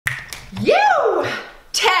You!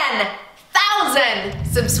 10,000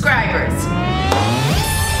 subscribers!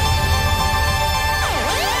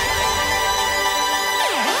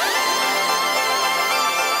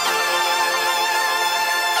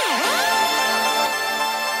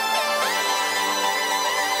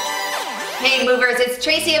 Hey movers, it's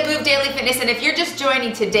Tracy of Move Daily Fitness, and if you're just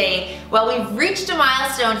joining today, well, we've reached a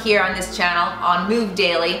milestone here on this channel on Move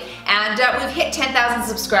Daily, and we've hit 10,000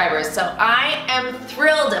 subscribers, so I am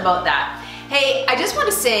thrilled about that. Hey, I just want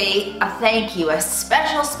to say a thank you, a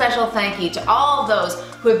special thank you to all those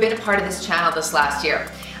who have been a part of this channel this last year.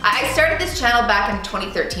 I started this channel back in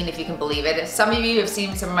 2013, if you can believe it. Some of you have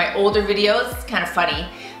seen some of my older videos, it's kind of funny.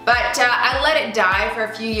 But I let it die for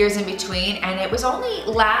a few years in between, and it was only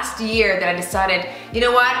last year that I decided, you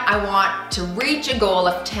know what, I want to reach a goal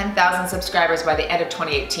of 10,000 subscribers by the end of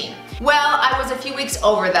 2018. Well, I was a few weeks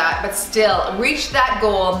over that, but still reached that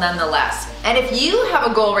goal nonetheless. And if you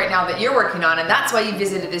have a goal right now that you're working on, and that's why you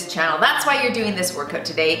visited this channel, that's why you're doing this workout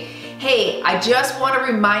today, hey, I just want to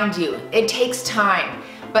remind you, it takes time.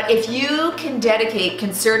 But if you can dedicate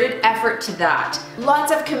concerted effort to that,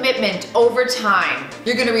 lots of commitment over time,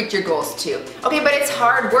 you're gonna reach your goals too. Okay, but it's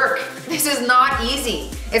hard work. This is not easy.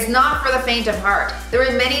 It's not for the faint of heart. There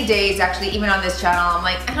were many days, actually, even on this channel, I'm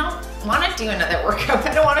like, I don't wanna do another workout.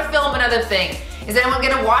 I don't wanna film another thing. Is anyone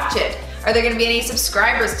gonna watch it? Are there gonna be any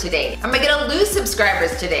subscribers today? Am I gonna lose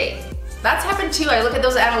subscribers today? That's happened too. I look at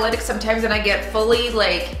those analytics sometimes and I get fully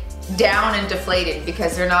like down and deflated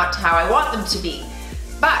because they're not how I want them to be.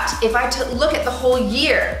 But if I look at the whole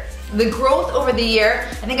year, the growth over the year,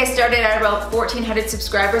 I think I started at about 1,400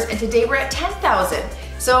 subscribers and today we're at 10,000.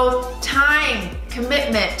 So time,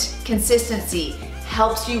 commitment, consistency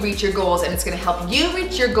helps you reach your goals, and it's gonna help you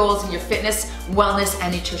reach your goals in your fitness, wellness,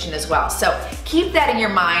 and nutrition as well. So keep that in your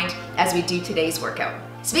mind as we do today's workout.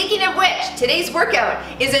 Speaking of which, today's workout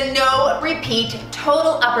is a no repeat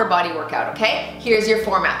total upper body workout, okay? Here's your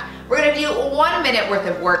format. We're gonna do 1 minute worth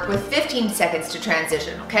of work with 15 seconds to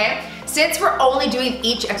transition, okay? Since we're only doing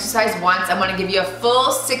each exercise once, I'm gonna give you a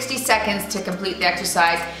full 60 seconds to complete the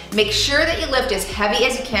exercise. Make sure that you lift as heavy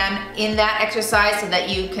as you can in that exercise so that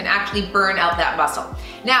you can actually burn out that muscle.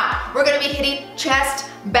 Now, we're gonna be hitting chest,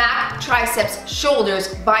 back, triceps,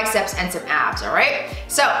 shoulders, biceps, and some abs, all right?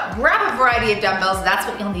 So grab a variety of dumbbells. That's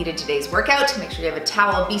what you'll need in today's workout. Make sure you have a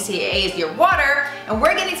towel, BCAA is your water, and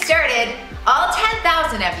we're getting started. All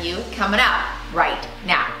 10,000 of you coming up right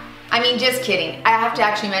now. I mean, just kidding. I have to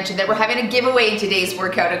actually mention that we're having a giveaway in today's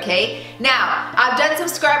workout, okay? Now, I've done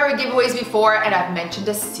subscriber giveaways before, and I've mentioned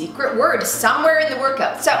a secret word somewhere in the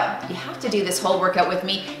workout. So you have to do this whole workout with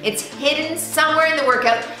me. It's hidden somewhere in the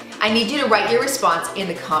workout. I need you to write your response in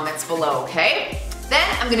the comments below, okay? Then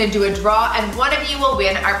I'm gonna do a draw, and one of you will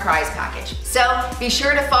win our prize package. So be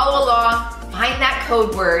sure to follow along, find that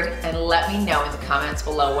code word, and let me know in the comments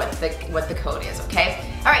below what the code is, okay?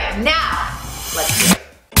 All right, now, let's do it.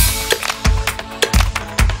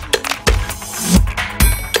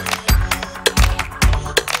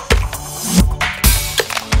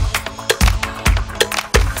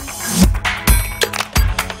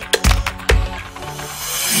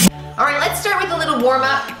 All right, let's start with a little warm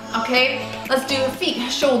up, okay? Let's do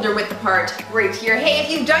feet shoulder width apart right here. Hey, if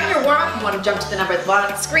you've done your warm up, you want to jump to the number at the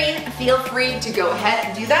bottom of the screen, feel free to go ahead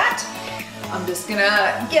and do that. I'm just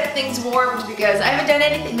gonna get things warmed because I haven't done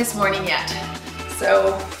anything this morning yet.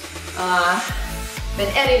 So, been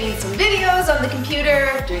editing some videos on the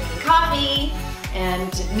computer, drinking coffee,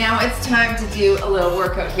 and now it's time to do a little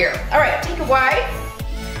workout here. All right, take it wide.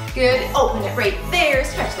 Good, open it right there,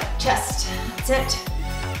 stretch that chest, that's it.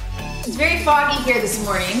 It's very foggy here this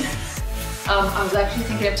morning. I was actually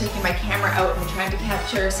thinking of taking my camera out and trying to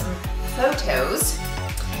capture some photos.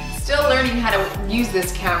 Still learning how to use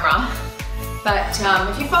this camera. But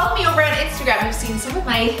if you follow me over on Instagram, you've seen some of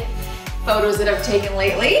my photos that I've taken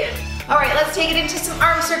lately. All right, let's take it into some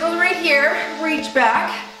arm circles right here. Reach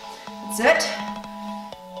back. That's it.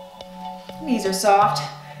 Knees are soft.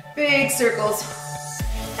 Big circles.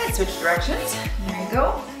 And switch directions. There you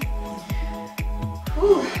go.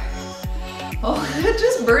 Whew. Oh, it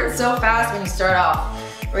just burns so fast when you start off,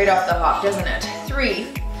 right off the hop, doesn't it?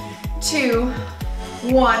 3, 2,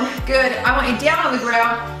 1, good. I want you down on the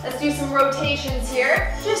ground. Let's do some rotations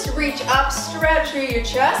here. Just reach up, stretch through your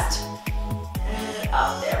chest, and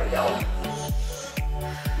up, there we go.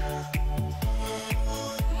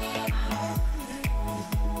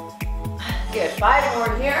 Good, 5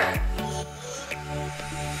 more here.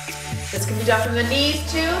 This can be done from the knees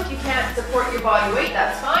too. If you can't support your body weight,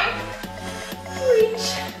 that's fine.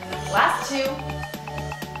 Reach. Last 2.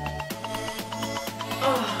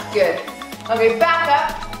 Oh, good. Okay, back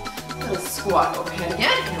up. Little squat overhead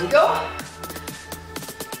again. Here we go.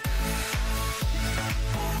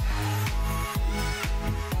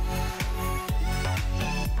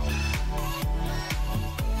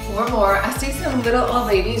 4 more. I see some little old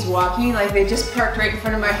ladies walking, like they just parked right in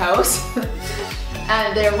front of my house.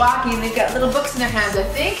 And they're walking, they've got little books in their hands, I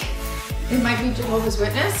think. It might be Jehovah's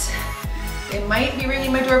Witness. They might be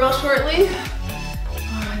ringing my doorbell shortly.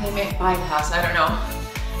 Or they may bypass, I don't know.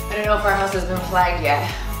 I don't know if our house has been flagged yet.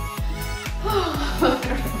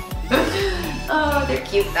 Oh, they're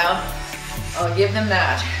cute though. I'll give them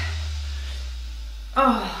that.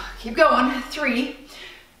 Oh, keep going. 3,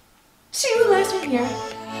 2, last one here.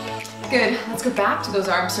 Good, let's go back to those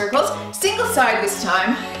arm circles. Single side this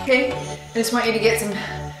time, okay? I just want you to get some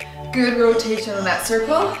good rotation on that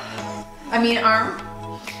circle. I mean arm.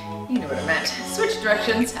 You know what I meant. Switch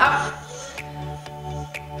directions, up.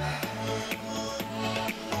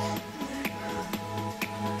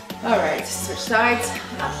 All right, switch sides,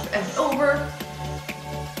 up and over.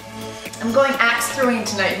 I'm going axe throwing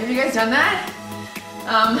tonight. Have you guys done that?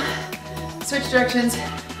 Switch directions.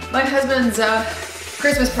 My husband's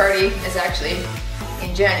Christmas party is actually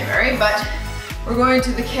in January, but we're going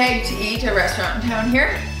to the Keg to eat, a restaurant in town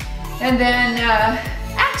here, and then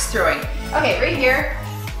axe throwing. Okay, right here.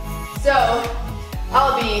 So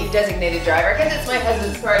I'll be designated driver because it's my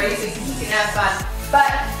husband's party, so he can have fun.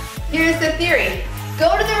 But here's the theory.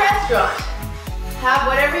 Go to the restaurant, have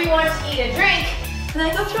whatever you want to eat and drink, and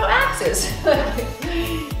then go throw axes.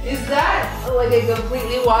 Is that like a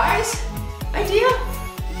completely wise idea?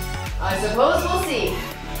 I suppose we'll see.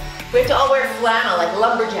 We have to all wear flannel like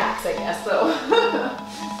lumberjacks, I guess, though.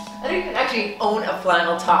 I don't even actually own a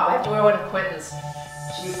flannel top. I have to wear one of Quentin's.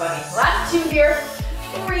 Should be funny. Last 2 here.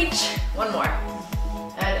 Reach. 1 more.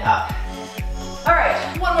 And up. All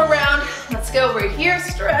right, 1 more round. Let's go right here.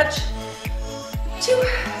 Stretch. 2.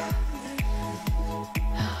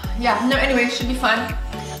 Yeah, no, anyway, it should be fun.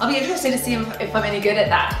 I'll be interested to see if I'm any good at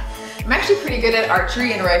that. I'm actually pretty good at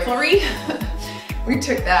archery and riflery. We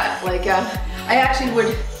took that, like, I actually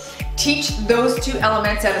would teach those 2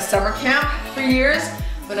 elements at a summer camp for years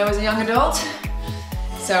when I was a young adult.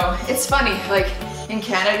 So it's funny, like in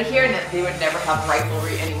Canada here, they would never have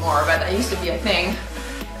riflery anymore, but that used to be a thing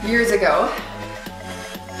years ago.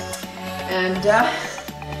 And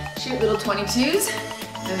shoot little 22s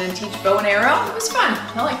and then teach bow and arrow. It was fun,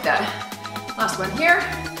 I like that. Last one here.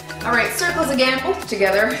 All right, circles again, both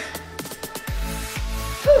together.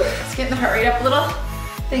 Whew, let's get the heart rate up a little.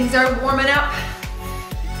 Things are warming up.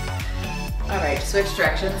 All right, switch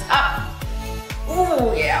directions, up.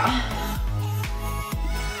 Oh yeah.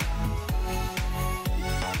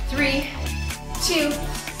 3, 2.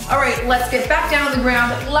 All right, let's get back down on the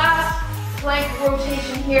ground. Last plank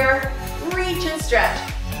rotation here. Reach and stretch.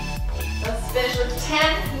 Let's finish with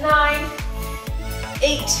 10, 9,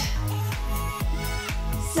 8,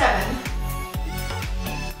 7,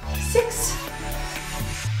 6,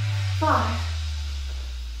 5,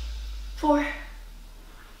 4,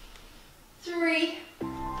 3,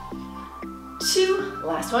 2.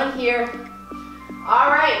 Last one here. All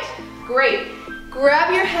right, great.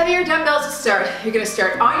 Grab your heavier dumbbells to start. You're gonna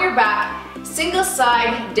start on your back, single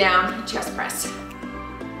side down chest press.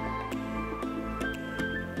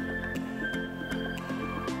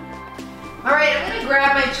 All right, I'm gonna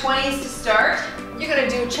grab my 20s to start. You're gonna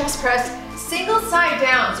do chest press, single side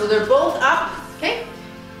down, so they're both up, okay?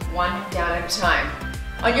 1 down at a time.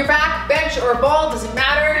 On your back, bench or ball, doesn't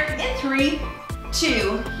matter. In 3,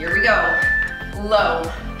 2, here we go.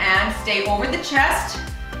 Low, and stay over the chest.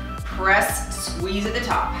 Press, squeeze at the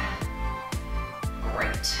top.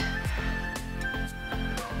 Great.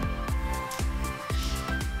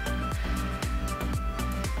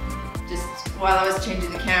 Just while I was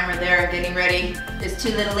changing the camera there, getting ready, there's 2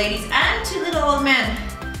 little ladies and 2 little old men.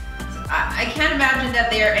 So I can't imagine that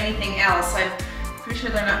they are anything else. I'm pretty sure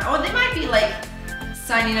they're not. Oh, they might be like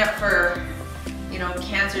signing up for, you know,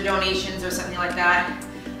 cancer donations or something like that.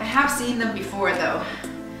 I have seen them before though.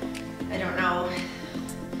 I don't know.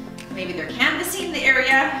 Maybe they're canvassing the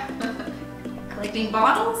area, collecting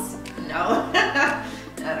bottles? No, I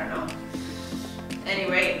don't know.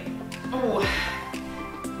 Anyway, oh,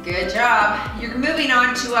 good job. You're moving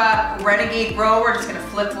on to a Renegade row. We're just gonna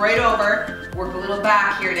flip right over, work a little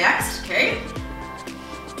back here next, okay?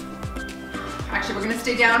 Actually, we're gonna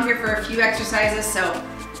stay down here for a few exercises, so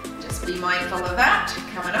just be mindful of that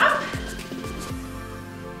coming up.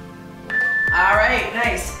 All right,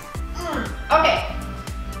 nice. Okay.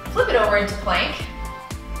 Flip it over into plank.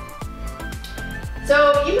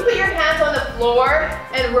 So you can put your hands on the floor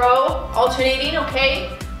and row, alternating,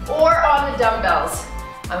 okay? Or on the dumbbells.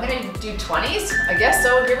 I'm gonna do 20s, I guess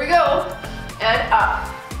so. Here we go. And up.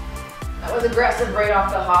 That was aggressive right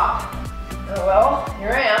off the hop. Oh well,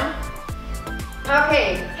 here I am.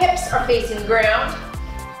 Okay, hips are facing the ground.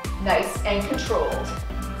 Nice and controlled.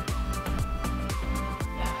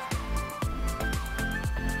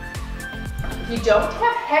 you don't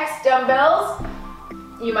have hex dumbbells,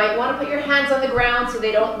 you might want to put your hands on the ground so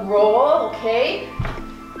they don't roll, okay?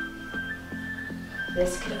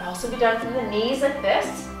 This could also be done from the knees like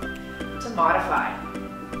this to modify.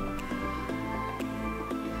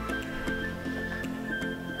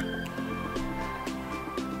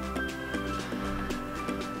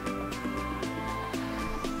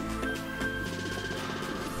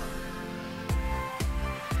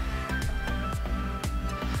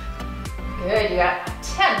 Good, you got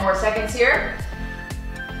 10 more seconds here.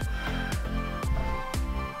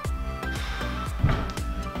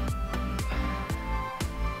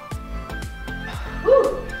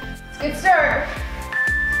 Woo, it's a good start.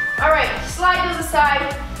 All right, slide those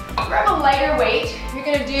aside. Grab a lighter weight. You're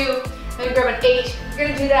gonna do, maybe grab an 8. You're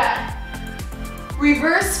gonna do that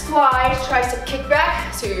reverse fly tricep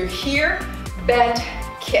kickback. So you're here, bend,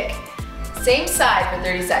 kick. Same side for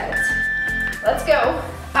 30 seconds. Let's go.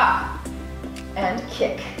 Up and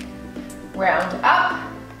kick. Round up,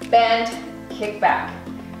 bend, kick back.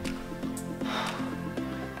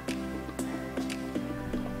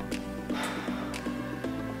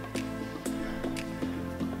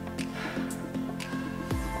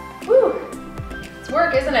 Whew, it's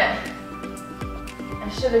work, isn't it? I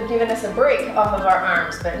should have given us a break off of our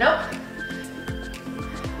arms, but nope.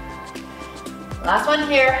 Last one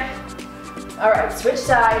here. All right, switch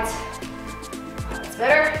sides. That's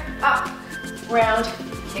better. Up, round,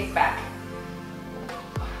 kick back.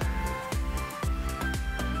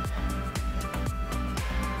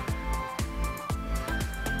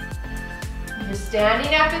 You're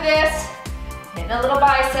standing after this, hitting a little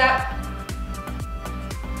bicep.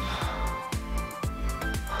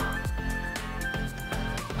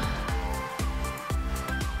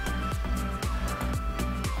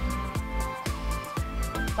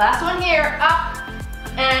 Last one here, up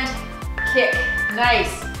and kick.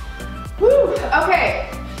 Nice. Woo, okay.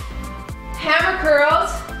 Hammer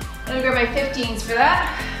curls. I'm gonna grab my 15s for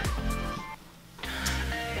that.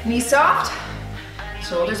 Knees soft,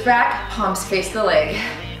 shoulders back, palms face the leg.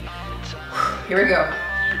 Here we go.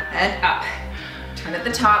 And up. Turn at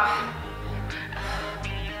the top.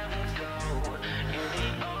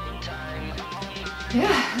 Yeah,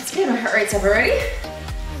 that's good. My heart rate's up already.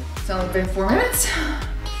 It's only been 4 minutes.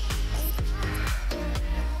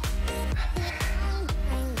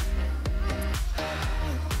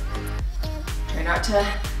 Try not to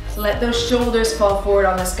let those shoulders fall forward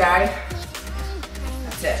on this guy.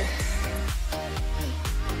 That's it.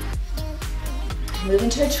 Moving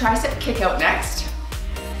to a tricep kick out next.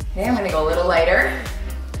 Okay, I'm gonna go a little lighter.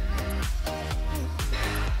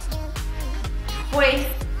 Halfway.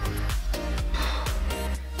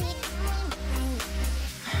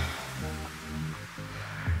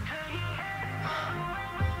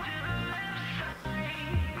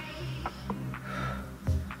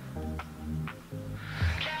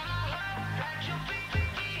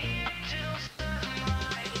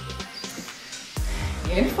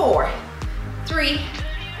 In 4, 3,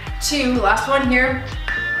 2, last one here.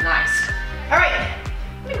 Nice. All right,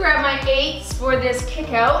 I'm gonna grab my 8s for this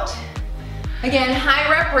kick out. Again,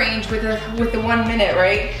 high rep range with the 1 minute,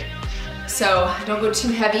 right? So don't go too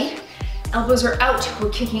heavy. Elbows are out, we're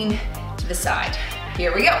kicking to the side.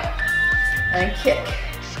 Here we go. And kick.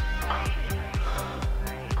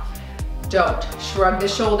 Don't shrug the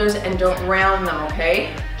shoulders and don't round them,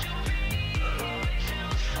 okay?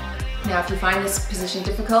 Now, if you find this position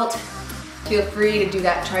difficult, feel free to do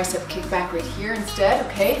that tricep kickback right here instead,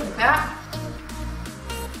 okay, like that.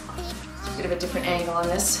 It's a bit of a different angle on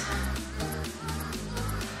this.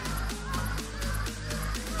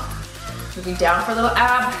 Moving down for a little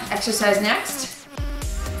ab exercise next.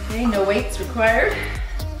 Okay, no weights required.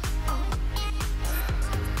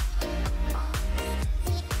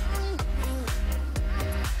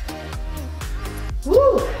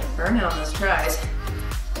 Woo, burning on those tries.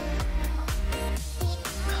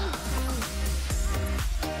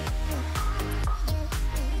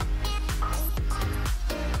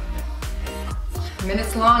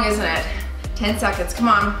 Minutes long, isn't it? 10 seconds, come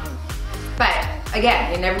on. But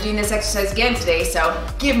again, you're never doing this exercise again today, so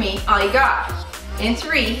give me all you got. In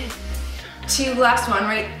 3, 2, last one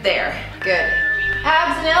right there. Good.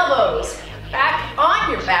 Abs and elbows. Back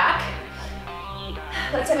on your back.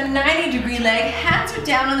 Let's have a 90-degree leg. Hands are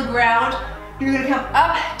down on the ground. You're gonna come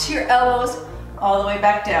up to your elbows, all the way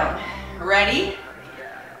back down. Ready?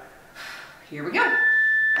 Here we go.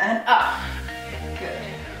 And up. Good.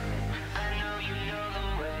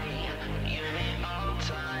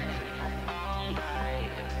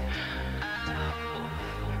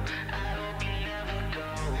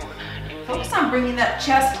 Focus on bringing that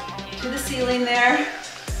chest to the ceiling there.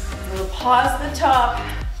 A little pause the top.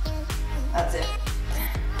 That's it.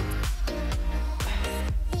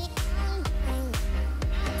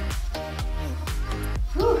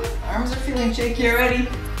 Whew, arms are feeling shaky already.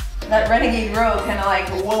 That Renegade row kind of like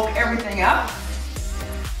woke everything up.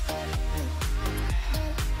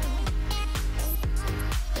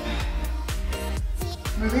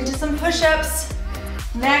 Moving to some push-ups.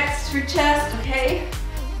 Next for chest, okay?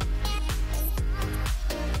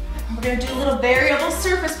 We're gonna do a little variable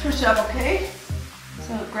surface push-up, okay?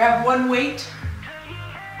 So grab one weight.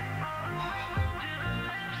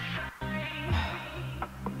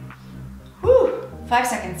 Whew, 5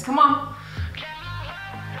 seconds, come on.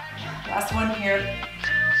 Last one here.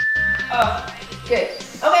 Oh, good.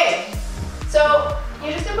 Okay, so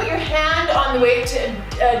you're just gonna put your hand on the weight to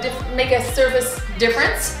make a surface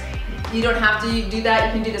difference. You don't have to do that.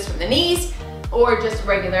 You can do this from the knees or just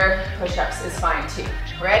regular push-ups is fine too.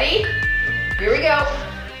 Ready? Here we go.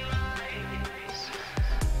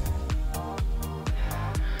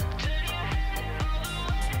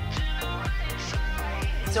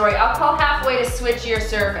 Sorry, I'll call halfway to switch your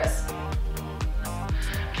surface.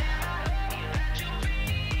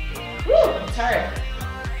 Whew, it's hard.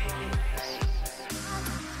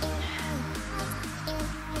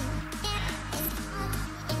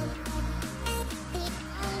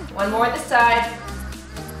 One more this side.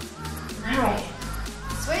 All right,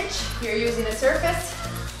 switch. You're using a surface.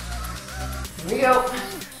 Here we go.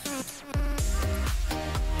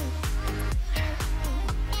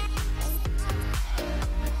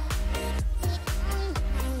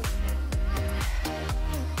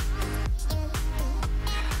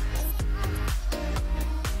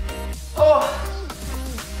 Oh,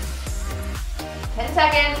 10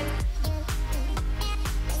 seconds.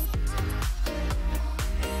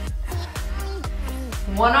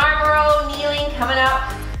 One arm row, kneeling, coming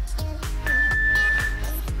up.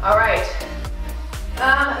 All right.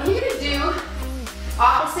 You're gonna do,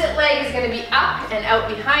 opposite leg is gonna be up and out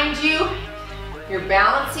behind you. You're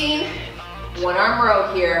balancing, one arm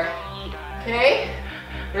row here. Okay,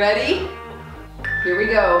 ready? Here we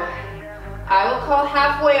go. I will call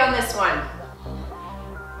halfway on this one.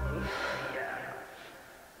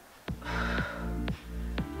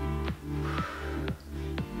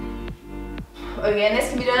 Again, this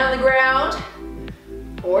can be done on the ground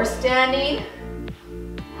or standing.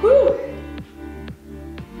 Whew.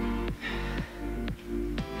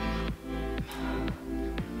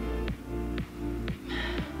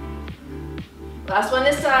 Last one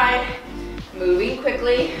this side. Moving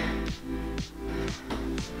quickly.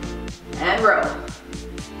 And row.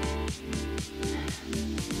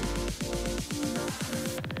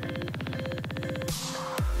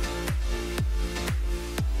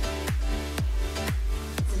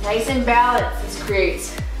 It's nice and balanced, this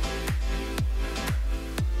creates.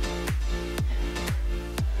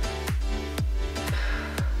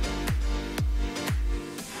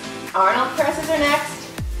 Arnold presses are next.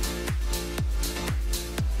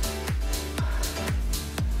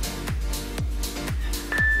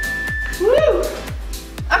 Woo!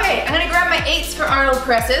 Okay, I'm gonna grab my 8s for Arnold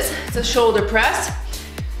presses. It's a shoulder press.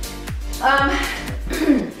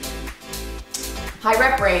 High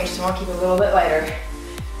rep range, so I'll keep it a little bit lighter.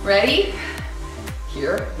 Ready?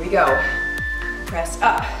 Here we go. Press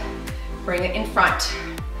up. Bring it in front.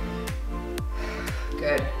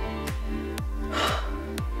 Good.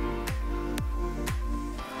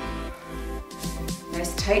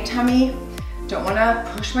 Nice tight tummy. Don't want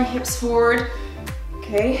to push my hips forward.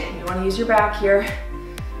 Okay, you want to use your back here.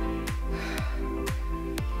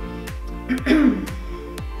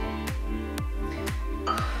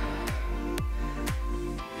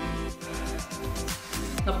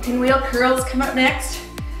 The pinwheel curls come up next.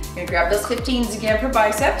 You're gonna grab those 15s again for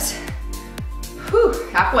biceps. Whew,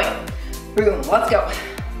 halfway. Boom, let's go.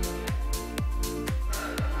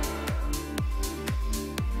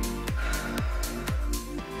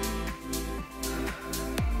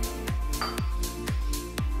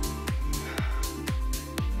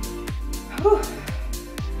 Whew.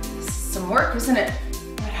 This is some work, isn't it?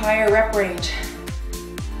 That higher rep range.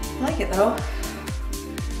 I like it though.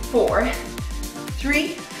 4,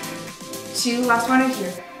 3, 2, last one right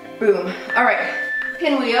here. Boom. All right,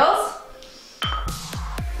 pinwheels.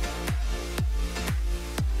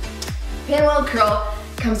 Pinwheel curl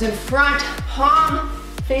comes in front, palm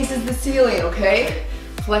faces the ceiling, okay?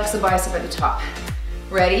 Flex the bicep at the top.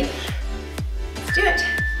 Ready? Let's do it.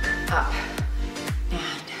 Up and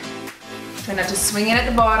try not to swing it at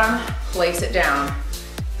the bottom, place it down.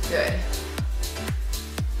 Good.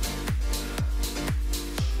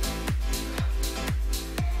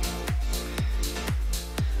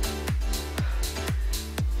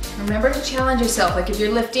 Remember to challenge yourself. Like if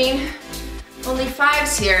you're lifting only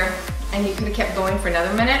 5s here and you could have kept going for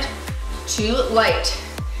another minute, too light.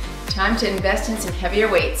 Time to invest in some heavier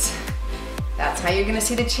weights. That's how you're gonna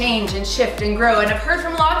see the change and shift and grow. And I've heard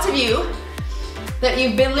from lots of you that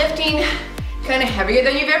you've been lifting kind of heavier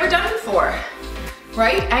than you've ever done before,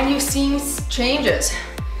 right? And you've seen changes.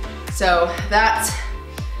 So that's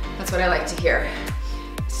what I like to hear.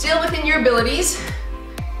 Still within your abilities,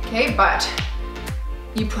 okay, but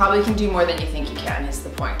you probably can do more than you think you can is the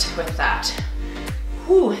point with that.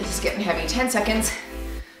 Whew, this is getting heavy. 10 seconds.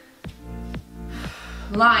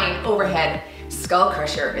 Lying overhead, skull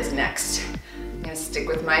crusher is next. I'm gonna stick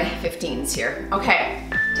with my 15s here. Okay,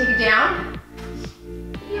 take it down.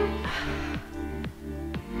 Yep.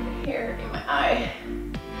 Here in my eye.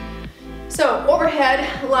 So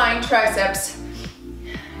overhead, lying triceps.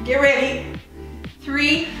 Get ready.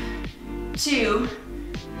 3, 2,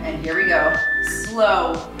 and here we go.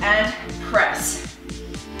 Slow and press.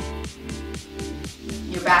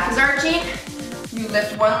 Your back is arching. You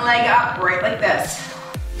lift one leg up right like this.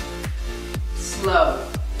 Slow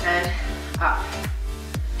and up.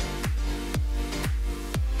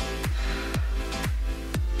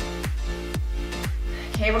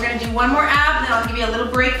 Okay, we're gonna do one more ab, then I'll give you a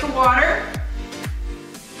little break for water.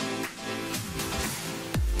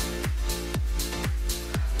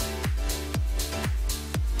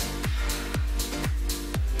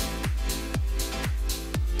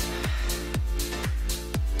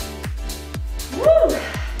 Woo!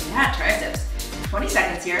 Yeah, triceps. 20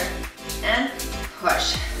 seconds here, and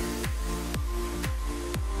push.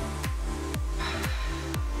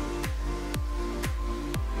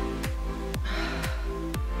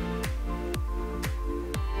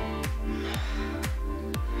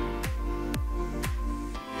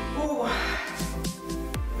 Ooh.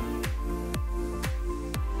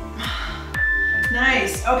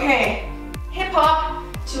 Nice, okay. Hip hop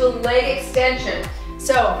to a leg extension.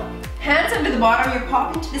 So, hands under the bottom, you're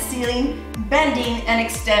popping to the ceiling, bending and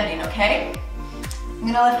extending, okay?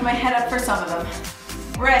 I'm gonna lift my head up for some of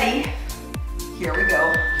them. Ready? Here we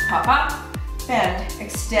go. Pop up, bend,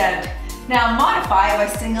 extend. Now modify by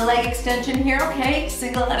single leg extension here, okay?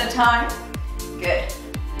 Single at a time. Good.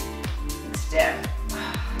 Extend.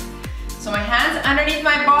 So my hands underneath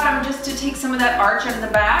my bottom just to take some of that arch out of the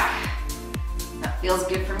back. That feels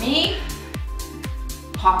good for me.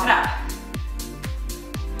 Pop it up.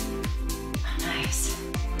 Nice.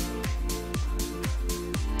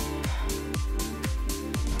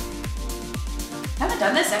 I haven't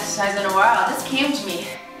done this exercise in a while. This came to me.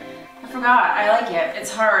 I forgot. I like it.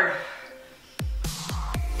 It's hard.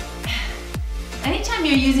 Anytime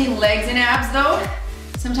you're using legs and abs though,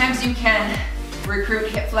 sometimes you can recruit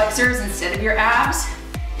hip flexors instead of your abs,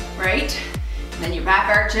 right? And then your back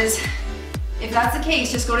arches. If that's the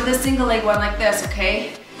case, just go to the single leg one like this,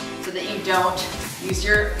 okay? So that you don't use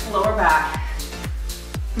your lower back.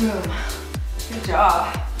 Boom. Good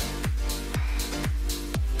job.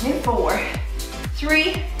 And 4,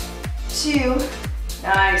 3, 2,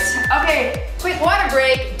 nice. Okay, quick water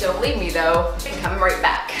break. Don't leave me though. I'm coming right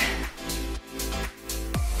back.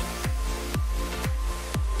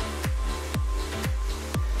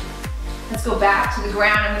 Let's go back to the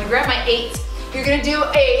ground. I'm gonna grab my 8s. You're gonna do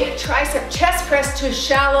a tricep chest press to a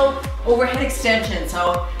shallow overhead extension.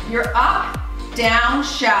 So you're up, down,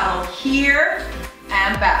 shallow, here,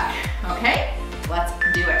 and back, okay? Let's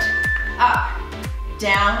do it. Up,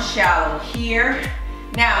 down, shallow, here.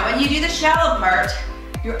 Now, when you do the shallow part,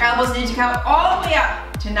 your elbows need to come all the way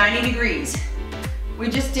up to 90 degrees. We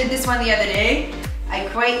just did this one the other day. I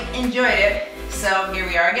quite enjoyed it, so here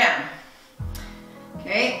we are again.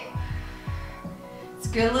 Okay.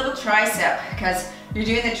 Good little tricep because you're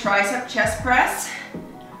doing the tricep chest press,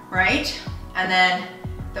 right? And then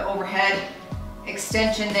the overhead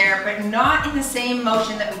extension there, but not in the same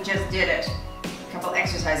motion that we just did it a couple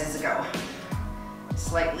exercises ago.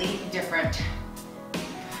 Slightly different.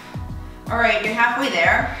 All right, you're halfway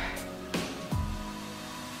there.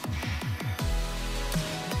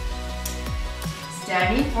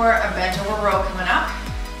 Standing for a bent over row coming up.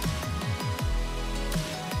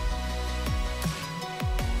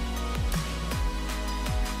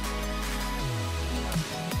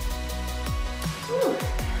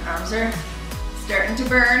 Arms are starting to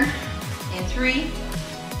burn in 3,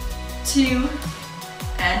 2,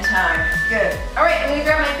 and time. Good. All right, I'm gonna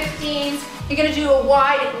grab my 15s. You're gonna do a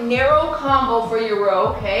wide, narrow combo for your row,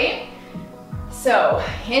 okay? So,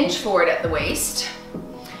 hinge forward at the waist.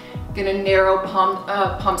 Gonna narrow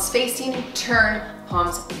palms facing, turn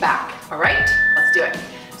palms back, all right? Let's do it.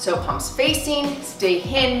 So palms facing, stay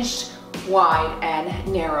hinged, wide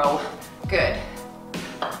and narrow. Good.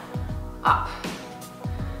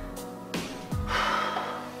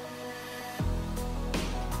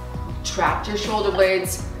 Trapped your shoulder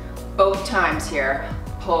blades both times here.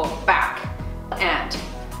 Pull back and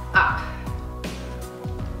up.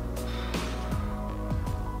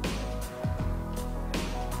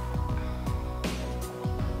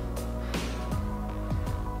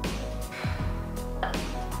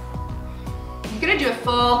 You're gonna do a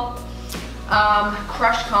full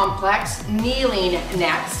crush complex, kneeling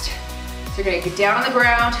next. So you're gonna get down on the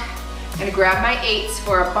ground. I'm gonna grab my 8s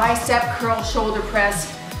for a bicep curl shoulder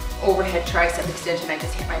press, overhead tricep extension. I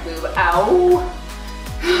just hit my boob. Ow!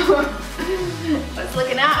 Let's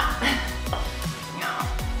looking up.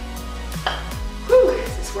 Whew,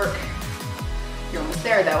 does this work? You're almost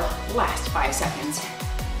there though. Last 5 seconds.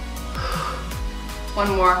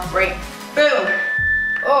 One more, right? Boom.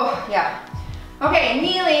 Oh, yeah. Okay,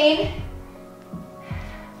 kneeling.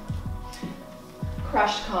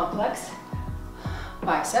 Crush complex.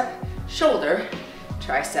 Bicep, shoulder,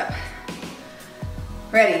 tricep.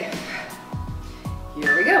 Ready?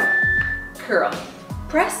 Here we go. Curl,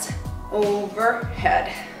 press,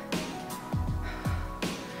 overhead.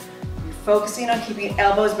 You're focusing on keeping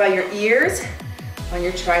elbows by your ears on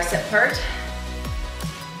your tricep part.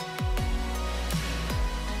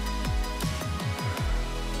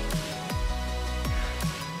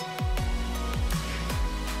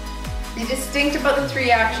 Be distinct about the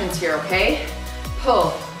 3 actions here, okay?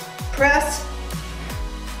 Pull, press,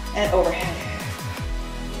 and overhead.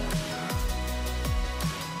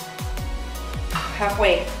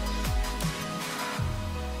 Halfway.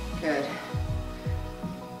 Good.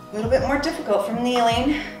 A little bit more difficult from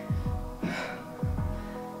kneeling.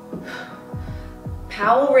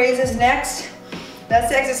 Powell raises next. That's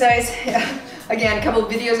the exercise. Again, a couple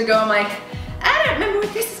of videos ago, I'm like, I don't remember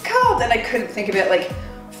what this is called, and I couldn't think of it like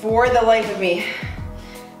for the life of me.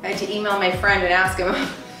 I had to email my friend and ask him.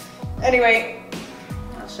 Anyway,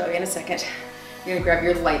 I'll show you in a second. You're gonna grab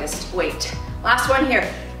your lightest weight. Last one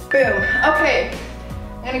here. Boom. Okay.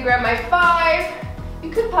 I'm gonna grab my 5. You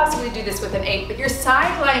could possibly do this with an 8, but your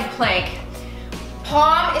side lying plank,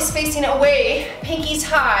 palm is facing away, pinky's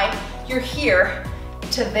high, you're here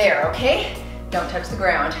to there, okay? Don't touch the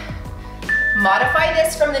ground. Modify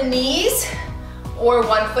this from the knees or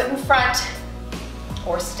 1 foot in front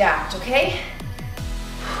or stacked, okay?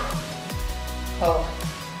 Oh,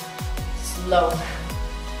 slow.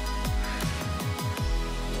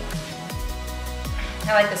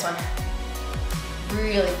 I like this one.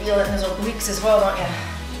 Really feel it in those obliques as well, don't you?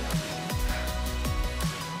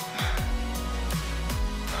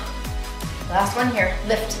 Last one here.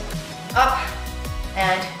 Lift up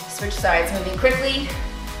and switch sides. Moving quickly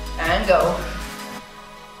and go.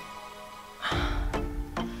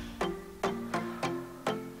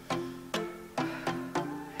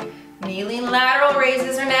 Kneeling lateral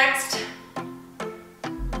raises are next.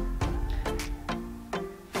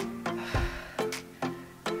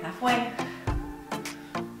 Halfway.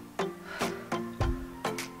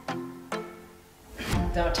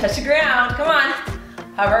 Don't touch the ground, come on.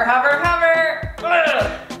 Hover, hover, hover.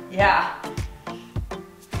 Ugh. Yeah.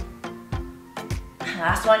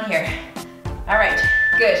 Last one here. All right,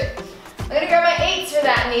 good. I'm gonna grab my 8s for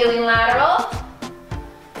that kneeling lateral.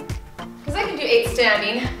 Because I can do 8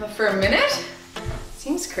 standing, but for a minute,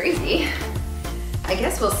 seems crazy. I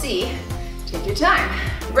guess we'll see. Take your time.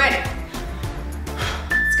 Ready?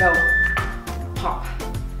 Let's go. Pop.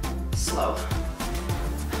 Slow.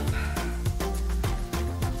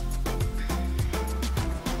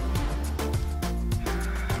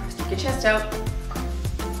 Stick your chest out.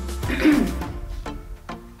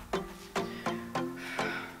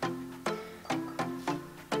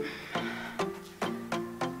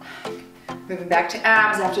 Moving back to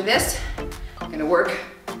abs after this. I'm gonna work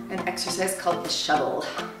an exercise called the shuttle.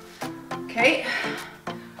 Okay.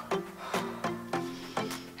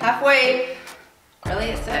 Halfway. Really,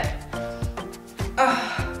 it's it.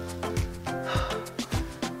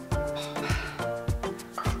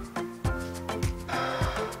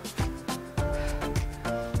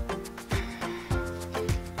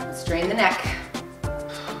 Strain the neck.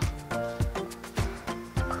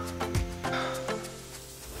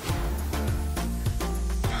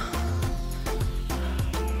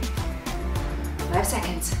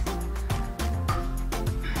 Seconds.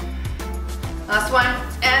 Last one,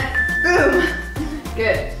 and boom.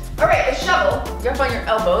 Good. All right, a shovel. You're up on your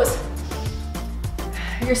elbows.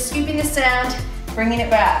 You're scooping the sand, bringing it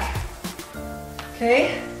back.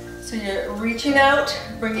 Okay? So you're reaching out,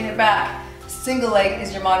 bringing it back. Single leg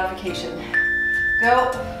is your modification.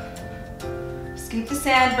 Go. Scoop the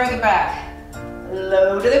sand, bring it back.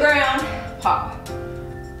 Low to the ground, pop.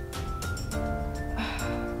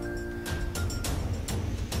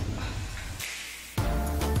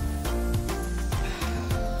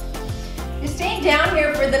 staying down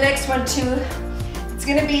here for the next one too. It's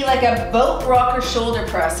gonna be like a boat rocker shoulder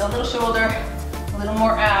press. So a little shoulder, a little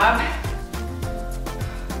more ab.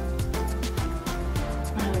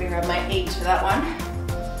 I'm gonna grab my 8 for that one.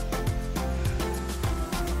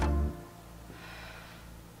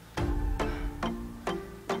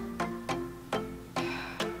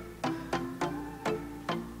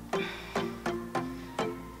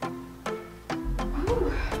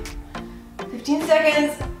 Whew. 15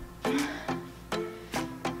 seconds.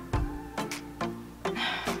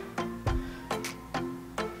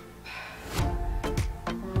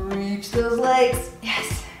 Those legs,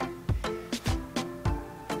 yes.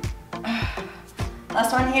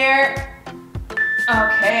 Last one here.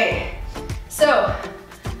 Okay, so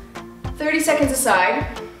 30 seconds aside.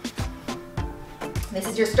 This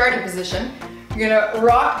is your starting position. You're gonna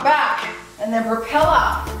rock back and then propel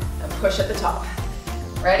up and push at the top.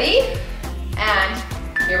 Ready? And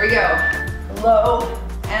here we go. Low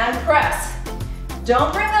and press.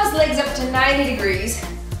 Don't bring those legs up to 90 degrees.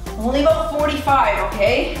 Only about 45,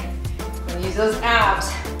 okay? Use those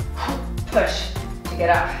abs, push to get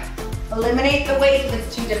up. Eliminate the weight if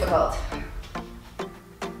it's too difficult.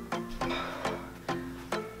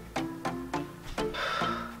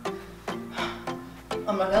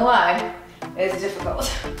 I'm not gonna lie, it's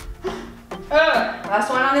difficult. Last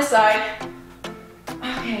one on this side.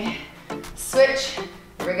 Okay, switch,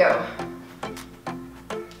 here we go.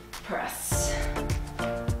 Press.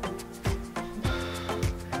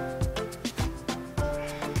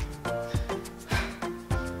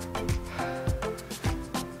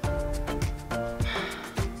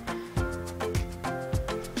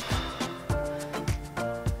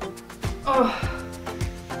 Oh,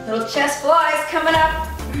 little chest flies coming up.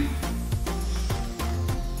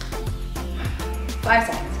 5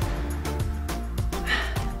 seconds.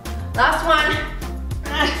 Last one.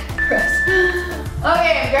 Press.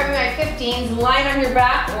 Okay, I'm grabbing my 15s. Line on your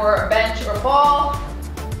back or a bench or ball.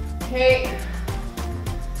 Okay.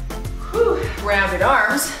 Whew. Rounded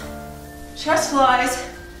arms. Chest flies.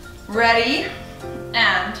 Ready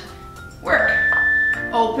and work.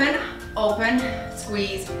 Open, open,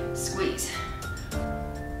 squeeze, squeeze.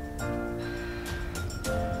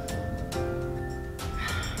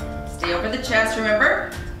 Stay over the chest,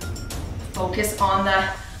 remember? Focus on the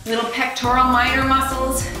little pectoral minor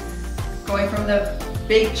muscles, going from the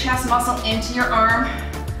big chest muscle into your arm.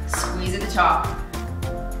 Squeeze at the top.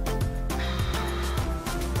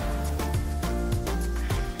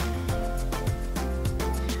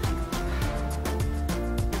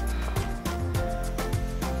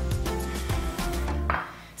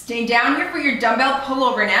 Stay down here for your dumbbell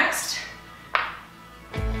pullover next.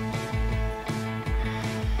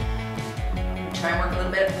 Try and work a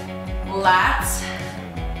little bit of lats.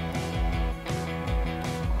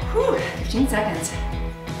 Whew, 15 seconds.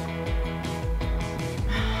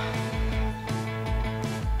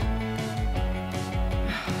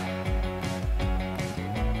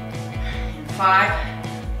 5,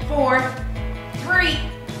 4, 3,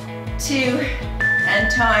 2,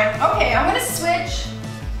 and time. Okay, I'm gonna switch.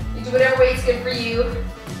 You do whatever weight's good for you.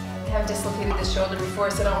 I have dislocated this shoulder before,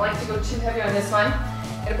 so I don't like to go too heavy on this one.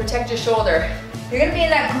 Gotta protect your shoulder. You're gonna be in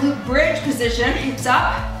that glute bridge position, hips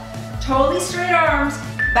up, totally straight arms,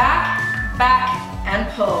 back, back, and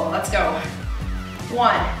pull. Let's go.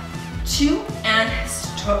 1, 2, and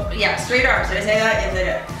straight arms. Did I say that?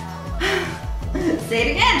 Yes, I did. Say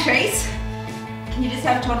it again, Trace. Can you just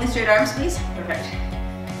have totally straight arms, please? Perfect.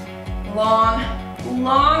 Long,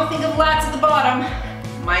 long, think of lats at the bottom.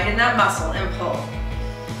 Mind in that muscle and pull.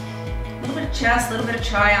 A little bit of chest, a little bit of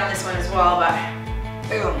tri on this one as well, but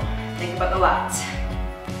boom, think about the lats.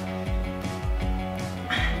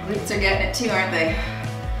 Glutes are getting it too, aren't they?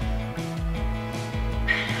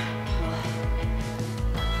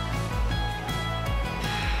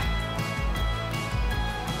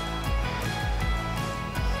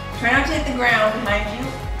 Try not to hit the ground behind you,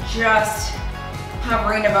 just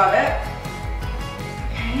hovering above it.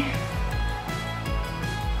 Okay.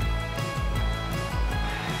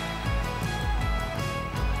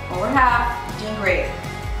 Forward half, doing great.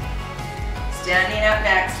 Standing up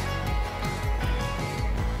next.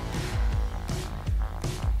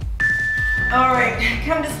 All right,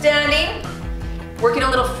 come to standing. Working a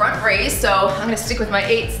little front raise, so I'm gonna stick with my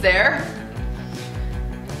 8s there.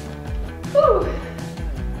 Woo.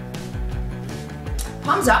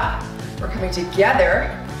 Palms up. We're coming together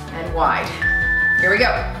and wide. Here we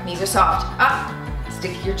go. Knees are soft. Up.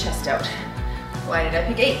 Stick your chest out. Why did I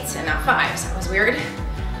pick 8s and not 5s? That was weird.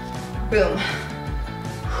 Boom.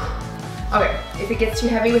 Okay, if it gets too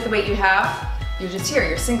heavy with the weight you have, you're just here,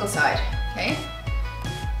 you're single side, okay?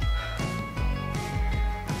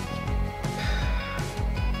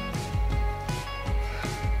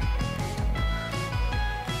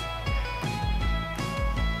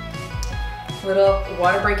 Little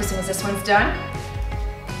water break as soon as this one's done.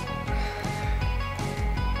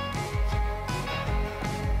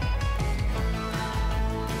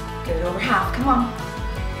 Get it over half, come on.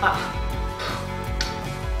 Up.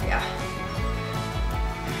 Yeah.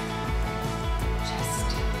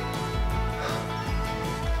 Just.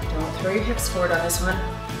 Don't throw your hips forward on this one.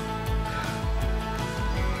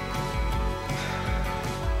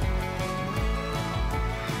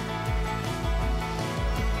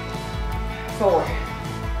 Four,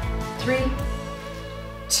 3,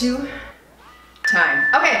 2, time.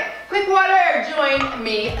 Okay, quick water, join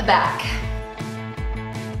me back.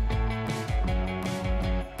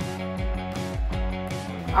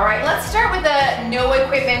 All right, let's start with a no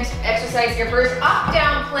equipment exercise here first. Up,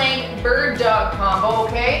 down, plank, bird dog combo,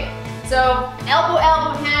 okay? So elbow,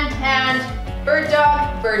 elbow, hand, hand, bird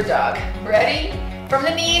dog, bird dog. Ready? From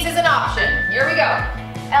the knees is an option. Here we go.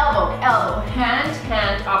 Elbow, elbow, hand,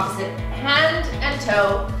 hand, opposite, hand and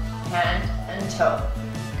toe,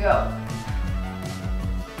 go.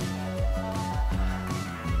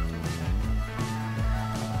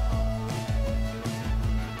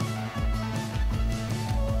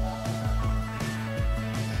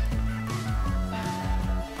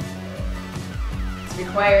 This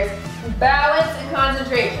requires balance and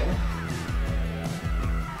concentration.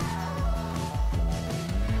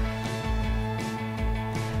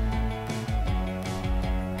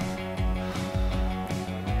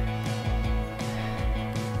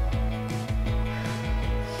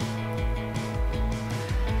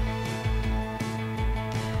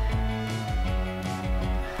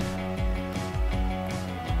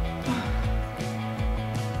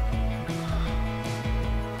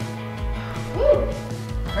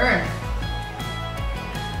 Turn.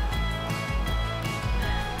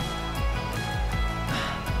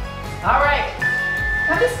 All right,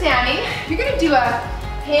 come to standing. You're gonna do a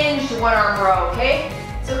hinged one arm row, okay?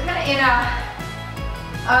 So kind of in a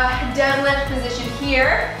deadlift position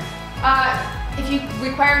here. If you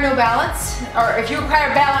require no balance, or if you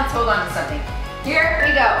require balance, hold on to something. Here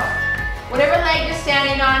we go. Whatever leg you're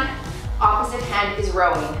standing on, opposite hand is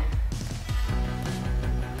rowing.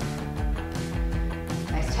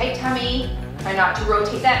 Nice tight tummy. Try not to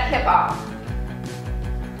rotate that hip off.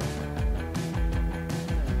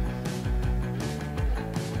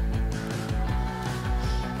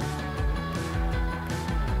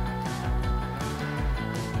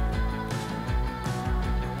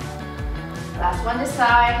 Last one to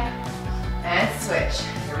side, and switch.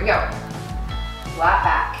 Here we go. Flat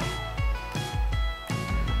back.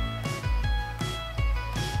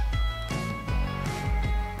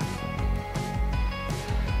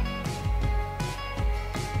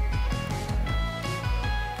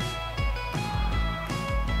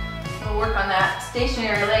 We'll work on that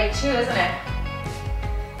stationary leg too, isn't it?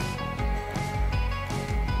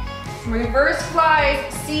 Some reverse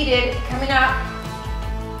flies, seated, coming up.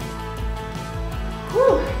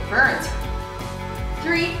 Whew, burns.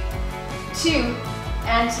 3, 2,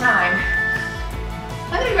 and time.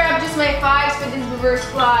 I'm gonna grab just my thighs for these reverse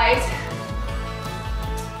flies.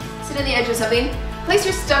 Sit on the edge of something. Place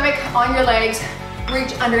your stomach on your legs,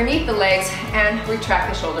 reach underneath the legs, and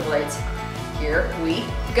retract the shoulder blades. Here we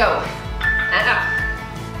go. And up.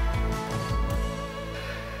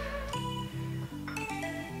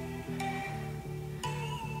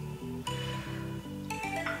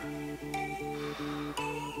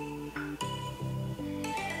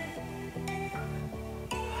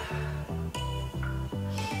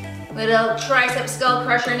 Little tricep skull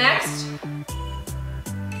crusher next.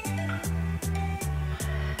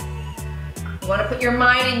 You want to put your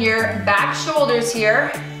mind in your back shoulders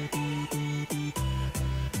here.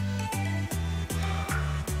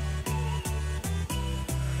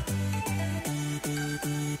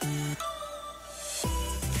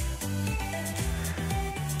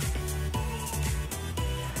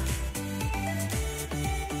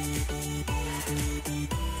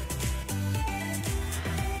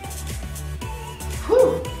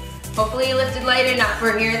 Hopefully you lifted light enough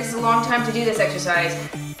for here. This is a long time to do this exercise.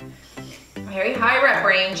 Very high rep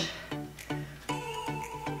range.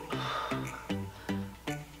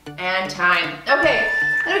 And time. Okay,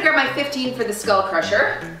 I'm gonna grab my 15 for the skull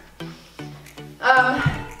crusher.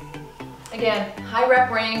 Again, high rep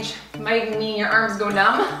range. Might even mean your arms go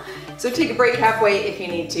numb. So take a break halfway if you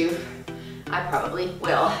need to. I probably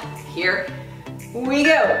will. Here we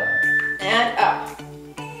go. And up.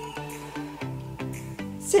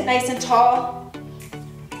 Sit nice and tall.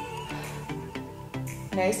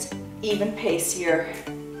 Nice, even pace here.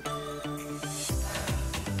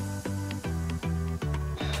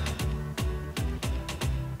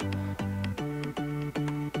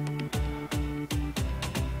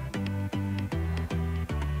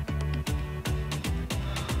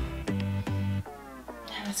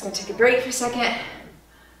 Just gonna take a break for a second.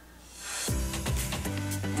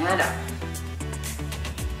 And up.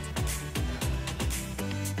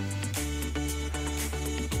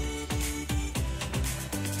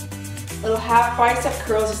 Little half bicep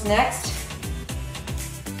curls is next.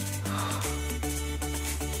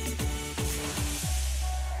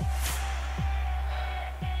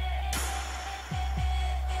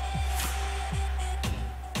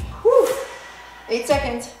 Whew. 8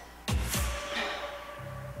 seconds.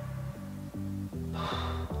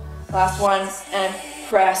 Last one, and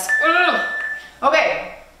press. Ugh.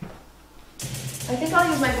 Okay. I think I'll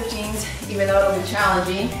use my 15s, even though it'll be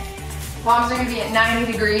challenging. Palms are gonna be at 90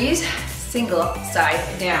 degrees, single side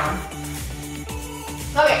down.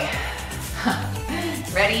 Okay.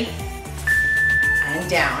 Ready? And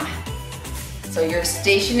down. So you're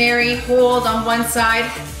stationary hold on one side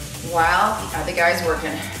while the other guy's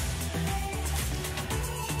working.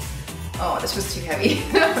 Oh, this was too heavy.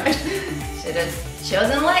 Should have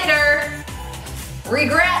chosen lighter.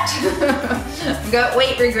 Regret. Got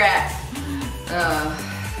weight regret.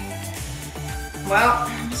 Well,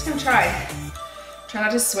 I'm just gonna try. Try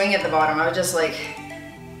not to swing at the bottom. I would just like,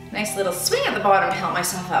 nice little swing at the bottom to help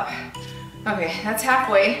myself up. Okay, that's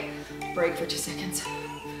halfway. Break for 2 seconds.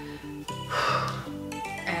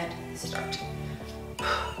 And start.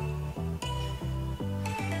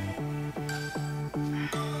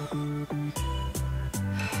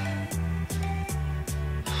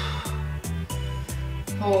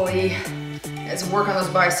 Holy, let's work on those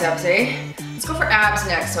biceps, eh? Let's go for abs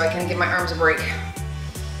next so I can give my arms a break.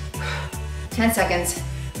 10 seconds,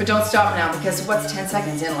 but don't stop now because what's 10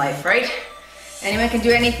 seconds in life, right? Anyone can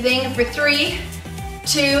do anything for 3,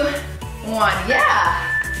 2, 1.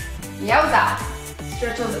 Yeah! Yowza!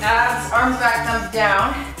 Stretch those abs, arms back, thumbs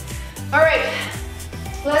down. All right,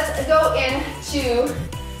 let's go into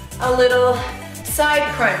a little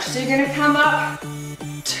side crunch. So you're gonna come up,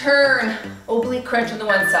 turn, oblique crunch on the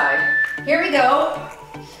one side. Here we go.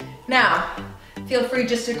 Now, feel free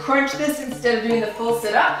just to crunch this instead of doing the full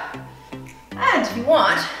sit up. And if you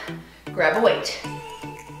want, grab a weight.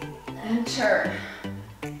 And turn.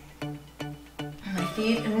 My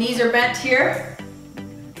feet and knees are bent here.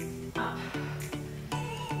 Up.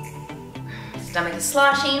 Stomach is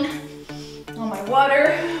sloshing. All my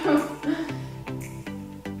water.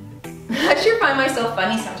 I sure find myself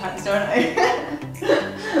funny sometimes, don't I?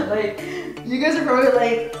 Like, you guys are probably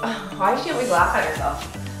like, oh, why does she always laugh at herself?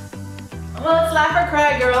 Well, it's laugh or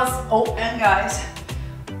cry, girls. Oh, and guys.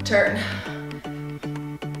 Turn.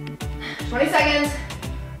 20 seconds.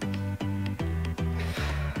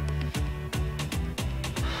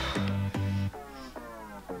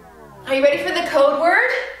 Are you ready for the code word?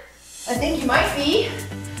 I think you might be.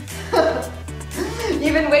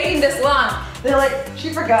 You've been waiting this long. They're like,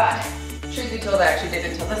 she forgot. Truth be told, I actually did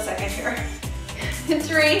until the second here.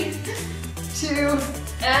 3, 2,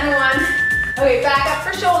 and 1. Okay, back up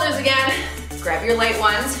for shoulders again. Grab your light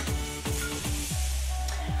ones.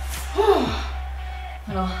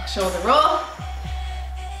 Little shoulder roll.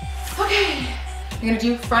 Okay, you're gonna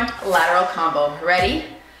do front lateral combo. Ready?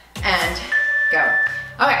 And go.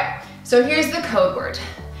 Okay, so here's the code word.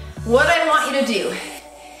 What I want you to do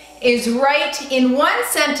is write in one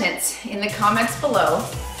sentence in the comments below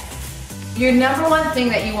your number one thing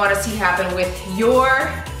that you want to see happen with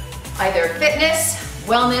your either fitness,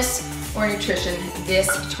 wellness, or nutrition this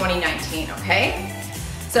 2019, okay?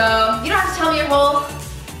 So you don't have to tell me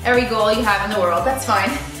every goal you have in the world, that's fine.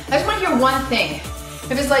 I just want to hear one thing.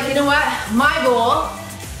 If it's like, you know what, my goal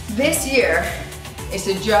this year is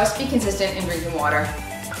to just be consistent in drinking water.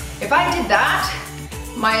 If I did that,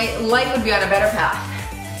 my life would be on a better path.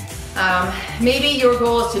 Maybe your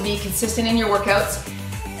goal is to be consistent in your workouts,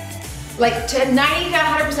 like to 90 to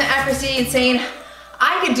 100% accuracy and saying,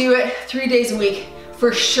 I could do it 3 days a week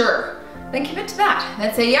for sure. Then commit to that.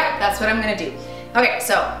 Then say, yeah, that's what I'm gonna do. Okay,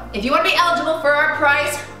 so if you wanna be eligible for our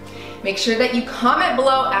prize, make sure that you comment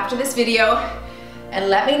below after this video and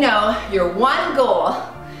let me know your one goal,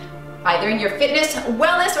 either in your fitness,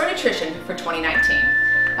 wellness, or nutrition for 2019.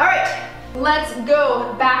 All right, let's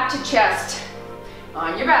go back to chest.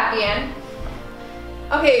 On your back again.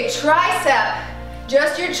 Okay, tricep,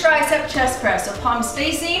 just your tricep chest press. So palms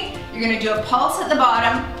facing, you're gonna do a pulse at the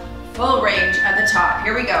bottom, full range at the top.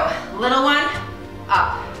 Here we go. Little one,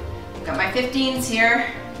 up. Got my 15s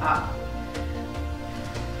here, up.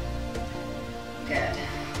 Good.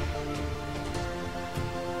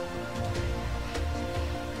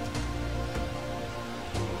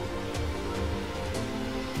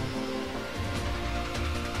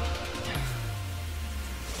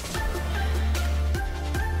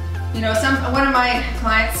 You know, one of my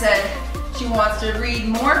clients said she wants to read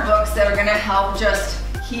more books that are gonna help just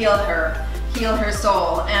heal her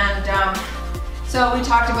soul. And so we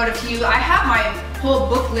talked about a few. I have my whole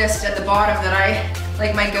book list at the bottom that I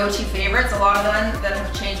like, my go-to favorites, a lot of them that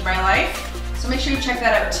have changed my life. So make sure you check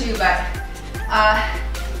that out too. But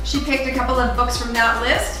she picked a couple of books from that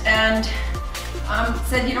list and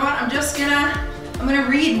said, you know what, I'm gonna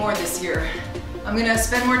read more this year. I'm gonna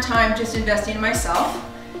spend more time just investing in myself,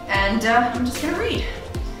 and I'm just gonna read.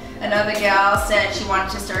 Another gal said she wanted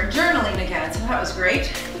to start journaling again, so that was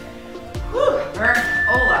great. Whew,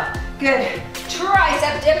 Ola, good.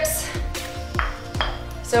 Tricep dips.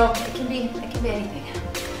 So it can be anything.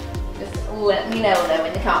 Just let me know though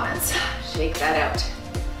in the comments. Shake that out.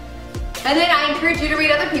 And then I encourage you to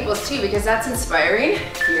read other people's too, because that's inspiring.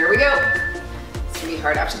 Here we go. It's gonna be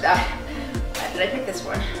hard after that. Why did I pick this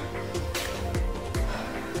one?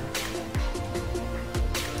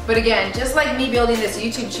 But again, just like me building this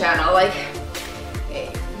YouTube channel, like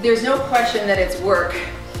there's no question that it's work.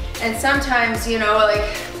 And sometimes, you know, like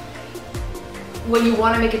when you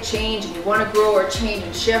want to make a change and you want to grow or change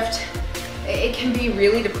and shift, it can be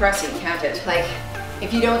really depressing, can't it? Like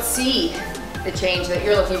if you don't see the change that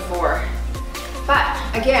you're looking for. But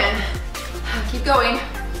again, keep going.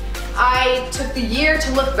 I took the year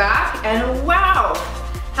to look back and wow,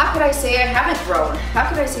 how could I say I haven't grown? How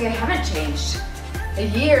could I say I haven't changed? A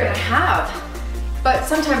year and a half. But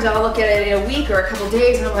sometimes I'll look at it in a week or a couple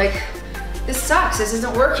days and I'm like, this sucks, this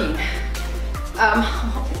isn't working. This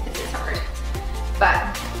is hard.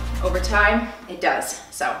 But over time, it does.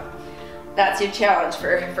 So that's your challenge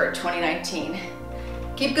for 2019.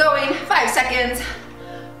 Keep going, 5 seconds.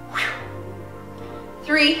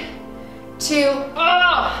 3, 2,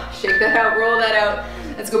 oh, shake that out, roll that out.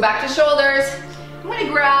 Let's go back to shoulders. I'm gonna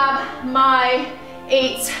grab my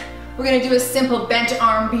 8s. We're gonna do a simple bent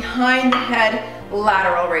arm behind the head,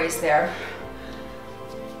 lateral raise there.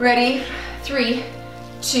 Ready? 3,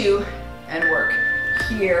 2, and work.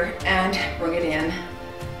 Here, and bring it in.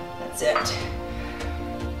 That's it.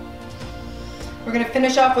 We're gonna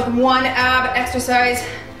finish off with one ab exercise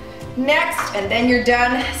next, and then you're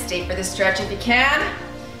done. Stay for the stretch if you can.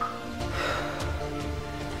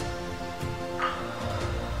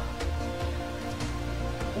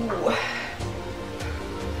 Ooh.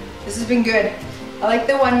 This has been good. I like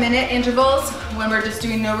the 1 minute intervals when we're just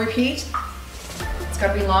doing no repeat. It's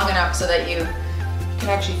gotta be long enough so that you can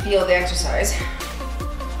actually feel the exercise.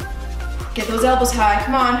 Get those elbows high,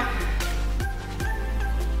 come on.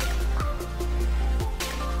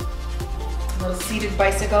 A little seated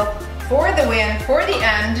bicycle for the win, for the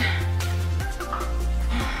end.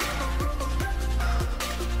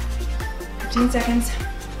 15 seconds.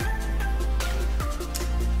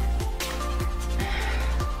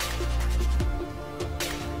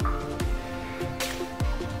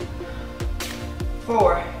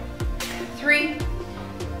 4, 3,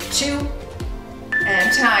 2,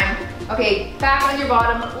 and time. Okay, back on your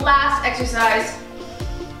bottom, last exercise.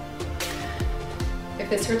 If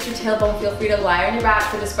this hurts your tailbone, feel free to lie on your back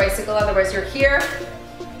for this bicycle, otherwise you're here.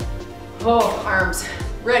 Oh, arms,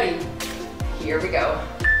 ready. Here we go,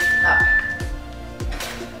 up.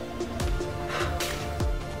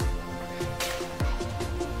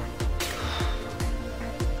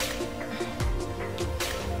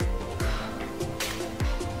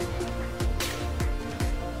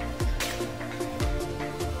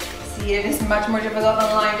 It is much more difficult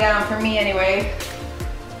than lying down, for me anyway.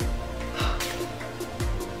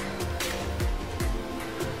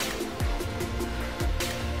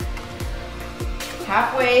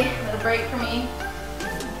 Halfway, a little break for me.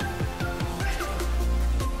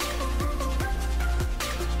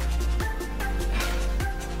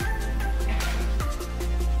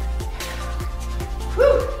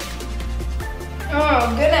 Whew. Oh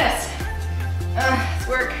goodness, it's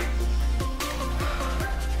work.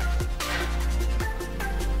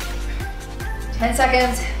 10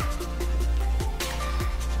 seconds.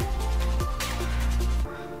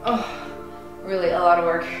 Oh, really a lot of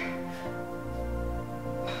work.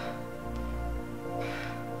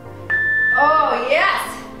 Oh, yes.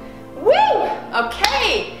 Woo!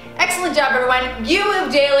 Okay. Excellent job, everyone. You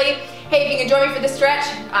move daily. Hey, if you can join me for the stretch,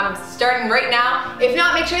 I'm starting right now. If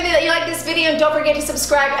not, make sure that you like this video and don't forget to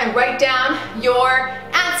subscribe and write down your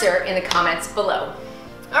answer in the comments below.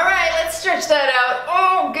 All right, let's stretch that out.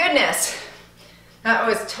 Oh, goodness. That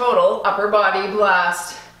was total upper body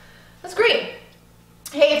blast. That's great.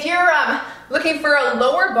 Hey, if you're looking for a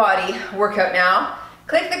lower body workout now,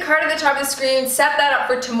 click the card at the top of the screen, set that up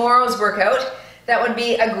for tomorrow's workout. That would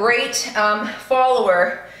be a great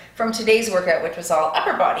follower from today's workout, which was all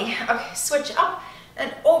upper body. Okay, switch up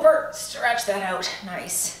and over, stretch that out.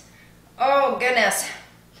 Nice. Oh goodness,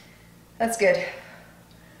 that's good.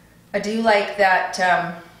 I do like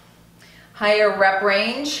that higher rep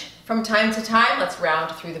range from time to time. Let's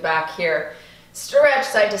round through the back here. Stretch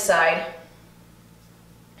side to side.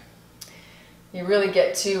 You really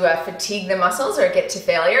get to fatigue the muscles or get to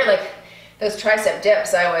failure. Like those tricep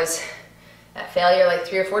dips, I was at failure like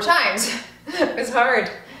 3 or 4 times. It was hard.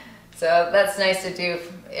 So that's nice to do,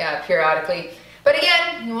 yeah, periodically. But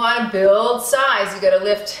again, you want to build size. You got to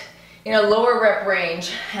lift, you know, lower rep range.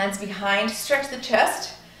 Hands behind, stretch the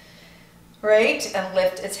chest, right? And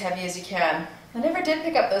lift as heavy as you can. I never did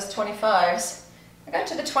pick up those 25s. I got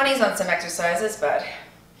to the 20s on some exercises, but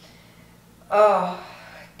oh,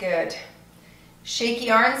 good. Shaky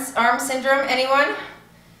arm syndrome, anyone?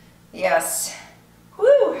 Yes.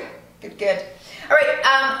 Woo, good, good. All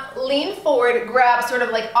right, lean forward, grab sort of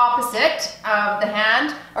like opposite of the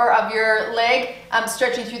hand or of your leg,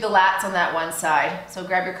 stretching through the lats on that one side. So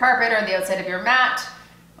grab your carpet or the outside of your mat,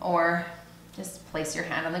 or just place your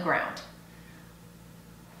hand on the ground.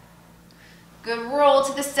 Good, roll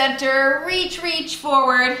to the center, reach, reach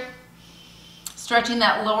forward. Stretching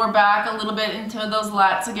that lower back a little bit into those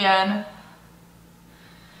lats again.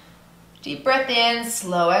 Deep breath in,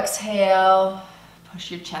 slow exhale.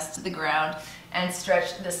 Push your chest to the ground and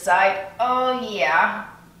stretch to the side. Oh yeah.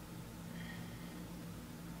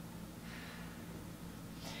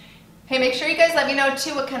 Hey, make sure you guys let me know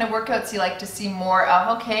too what kind of workouts you like to see more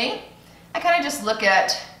of, okay? I kind of just look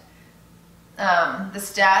at the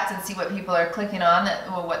stats and see what people are clicking on,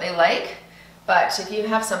 what they like. But if you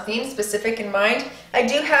have something specific in mind, I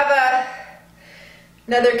do have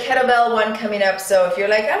another kettlebell one coming up. So if you're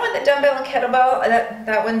like, I want the dumbbell and kettlebell,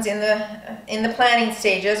 that one's in the planning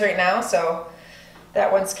stages right now. So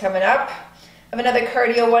that one's coming up. I have another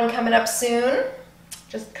cardio one coming up soon,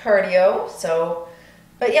 just cardio. So,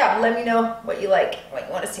 but yeah, let me know what you like, what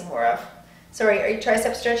you want to see more of. Sorry, are you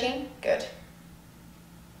tricep stretching? Good.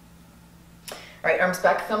 All right, arms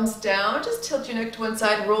back, thumbs down. Just tilt your neck to one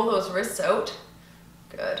side, roll those wrists out.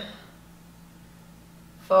 Good.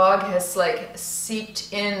 Fog has like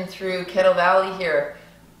seeped in through Kettle Valley here.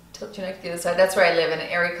 Tilt your neck to the other side. That's where I live, in an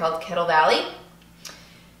area called Kettle Valley.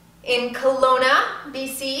 In Kelowna,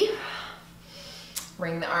 BC.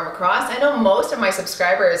 Bring the arm across. I know most of my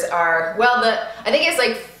subscribers are, well, I think it's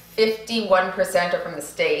like 51% are from the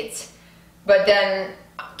States, but then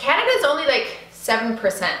Canada's only like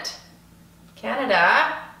 7%.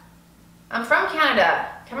 Canada, I'm from Canada.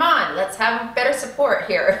 Come on, let's have better support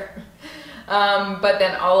here. But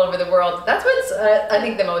then all over the world, that's what's I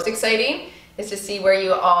think the most exciting, is to see where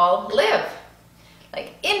you all live.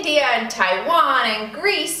 Like India and Taiwan and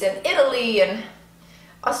Greece and Italy and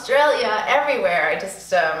Australia, everywhere. I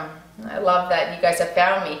just, I love that you guys have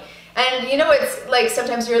found me. And you know, it's like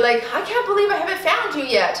sometimes you're like, I can't believe I haven't found you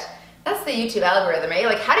yet. That's the YouTube algorithm, eh?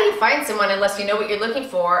 Like, how do you find someone unless you know what you're looking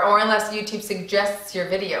for, or unless YouTube suggests your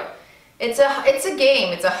video? It's a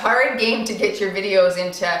game. It's a hard game to get your videos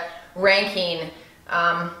into ranking.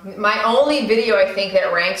 My only video I think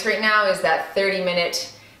that ranks right now is that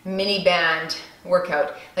 30-minute mini band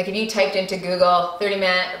workout. Like if you typed into Google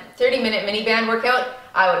 30-minute mini band workout,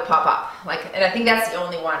 I would pop up. Like, and I think that's the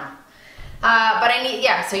only one. But I need,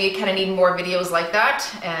 yeah, so you kind of need more videos like that,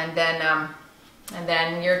 and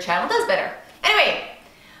then your channel does better. Anyway,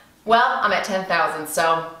 well, I'm at 10,000,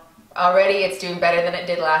 so already it's doing better than it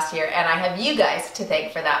did last year, and I have you guys to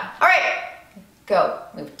thank for that. All right, go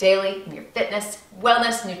move daily in your fitness,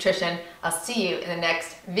 wellness, nutrition. I'll see you in the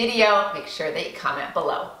next video. Make sure that you comment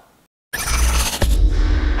below.